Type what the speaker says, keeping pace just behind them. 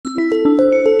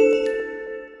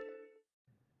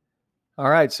All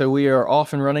right, so we are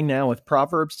off and running now with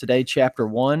Proverbs today, chapter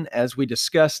 1. As we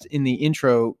discussed in the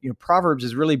intro, Proverbs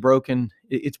is really broken.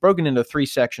 It's broken into three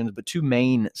sections, but two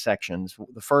main sections.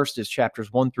 The first is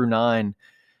chapters 1 through 9,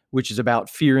 which is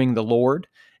about fearing the Lord,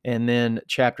 and then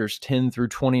chapters 10 through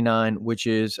 29, which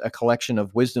is a collection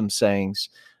of wisdom sayings.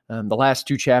 The last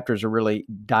two chapters are really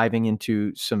diving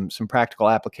into some practical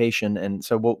application, and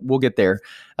so we'll get there.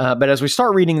 But as we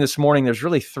start reading this morning, there's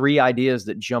really three ideas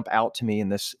that jump out to me in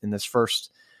this first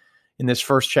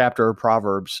chapter of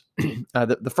Proverbs.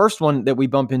 The first one that we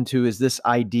bump into is this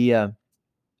idea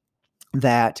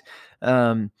that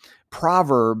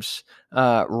Proverbs,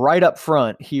 right up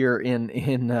front here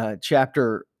in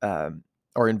chapter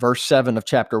or in verse 7 of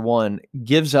chapter 1,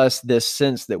 gives us this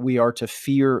sense that we are to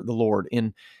fear the Lord.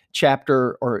 In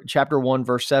chapter 1,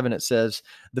 verse 7, it says,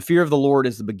 "The fear of the Lord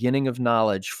is the beginning of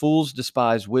knowledge. Fools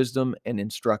despise wisdom and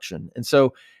instruction." And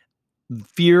so,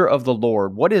 fear of the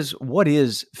Lord. What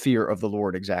is fear of the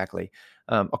Lord exactly?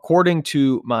 According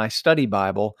to my study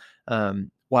Bible,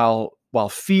 while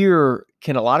fear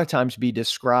can a lot of times be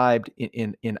described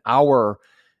in our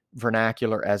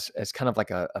vernacular as kind of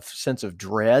like a sense of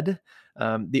dread,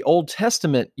 the Old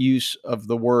Testament use of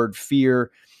the word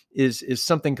fear is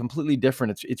something completely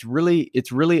different. It's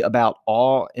really about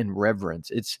awe and reverence.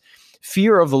 It's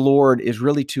fear of the Lord is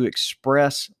really to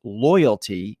express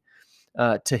loyalty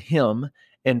to Him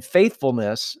and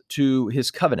faithfulness to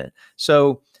His covenant.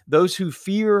 So those who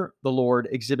fear the Lord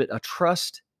exhibit a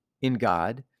trust in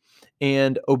God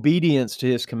and obedience to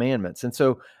His commandments. And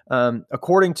so,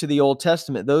 according to the Old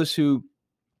Testament, those who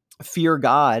fear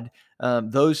God,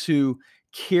 those who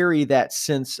carry that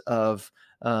sense of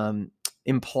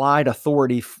implied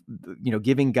authority,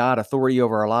 giving God authority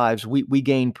over our lives, we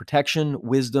gain protection,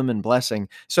 wisdom, and blessing.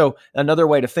 So another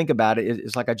way to think about it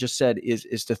is like I just said,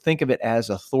 is to think of it as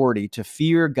authority. To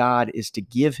fear God is to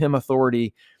give Him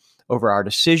authority over our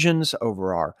decisions,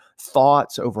 over our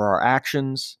thoughts, over our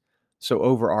actions, so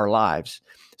over our lives.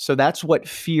 So that's what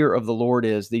fear of the Lord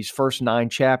is, these first 9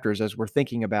 chapters, as we're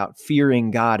thinking about fearing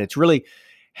God. It's really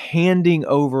handing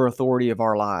over authority of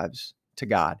our lives to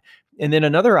God. And then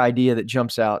another idea that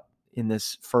jumps out in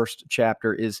this first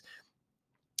chapter is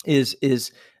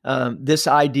this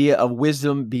idea of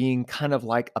wisdom being kind of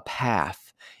like a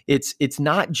path. It's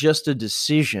not just a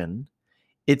decision,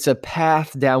 it's a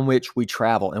path down which we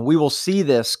travel. And we will see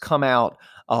this come out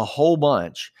a whole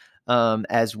bunch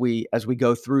as we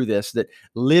go through this, that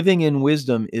living in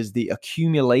wisdom is the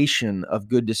accumulation of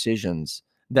good decisions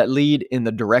that lead in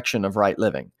the direction of right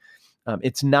living.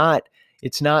 It's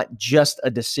not just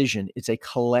a decision, it's a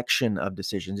collection of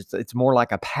decisions. It's more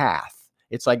like a path.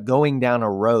 It's like going down a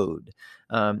road.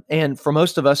 And for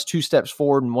most of us, 2 steps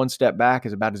forward and 1 step back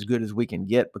is about as good as we can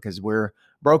get, because we're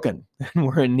broken and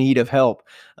we're in need of help.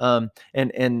 And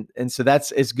so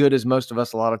that's as good as most of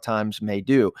us a lot of times may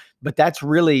do. But that's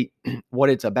really what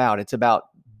it's about. It's about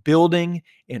building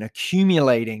and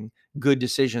accumulating good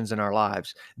decisions in our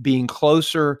lives, being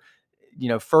closer,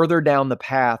 further down the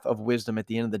path of wisdom at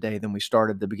the end of the day than we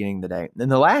started at the beginning of the day. And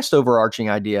the last overarching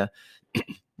idea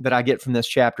that I get from this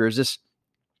chapter is this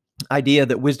idea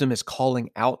that wisdom is calling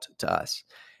out to us.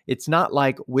 It's not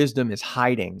like wisdom is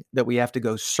hiding, that we have to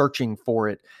go searching for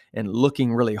it and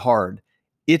looking really hard.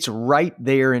 It's right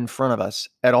there in front of us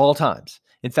at all times.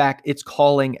 In fact, it's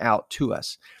calling out to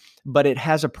us, but it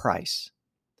has a price.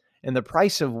 And the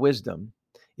price of wisdom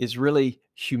is really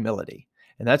humility.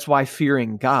 And that's why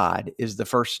fearing God is the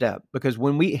first step, because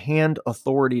when we hand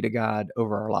authority to God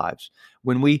over our lives,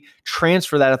 when we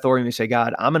transfer that authority and we say,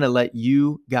 God, I'm going to let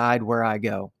you guide where I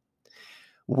go,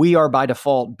 we are by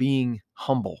default being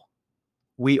humble.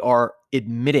 We are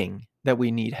admitting that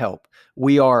we need help.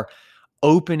 We are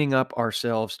opening up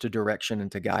ourselves to direction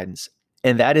and to guidance.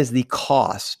 And that is the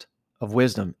cost of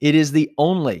wisdom. It is the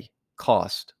only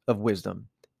cost of wisdom,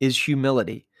 is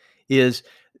humility, is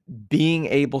being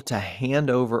able to hand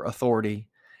over authority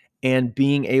and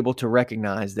being able to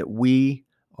recognize that we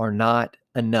are not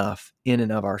enough in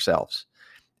and of ourselves.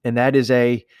 And that is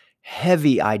a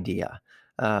heavy idea,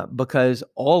 because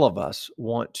all of us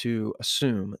want to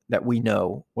assume that we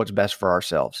know what's best for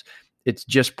ourselves. It's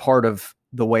just part of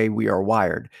the way we are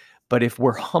wired. But if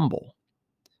we're humble,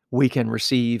 we can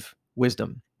receive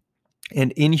wisdom.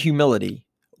 And in humility,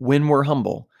 when we're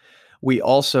humble, we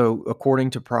also, according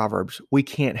to Proverbs, we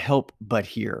can't help but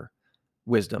hear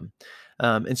wisdom.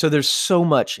 And so there's so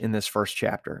much in this first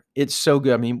chapter. It's so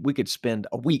good. I mean, we could spend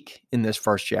a week in this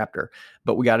first chapter,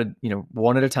 but we got to,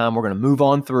 one at a time, we're going to move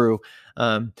on through.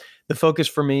 Um, the focus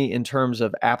for me in terms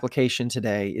of application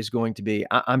today is going to be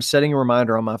I'm setting a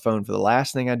reminder on my phone for the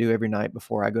last thing I do every night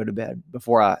before I go to bed.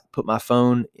 Before I put my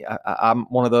phone, I'm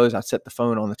one of those. I set the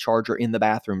phone on the charger in the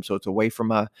bathroom so it's away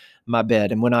from my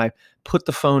bed. And when I put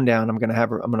the phone down, I'm going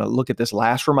to look at this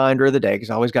last reminder of the day because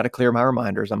I always got to clear my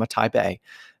reminders. I'm a type A.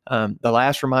 The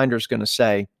last reminder is going to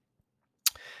say,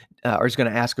 or is going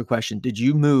to ask a question. Did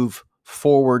you move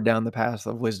forward down the path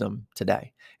of wisdom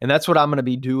today? And that's what I'm going to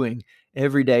be doing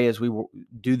every day as we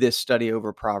do this study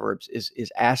over Proverbs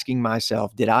is asking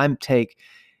myself, did I take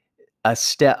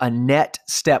a net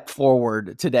step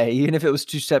forward today, even if it was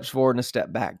 2 steps forward and a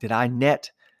step back? Did I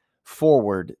net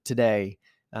forward today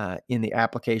in the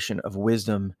application of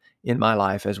wisdom in my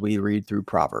life as we read through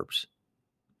Proverbs?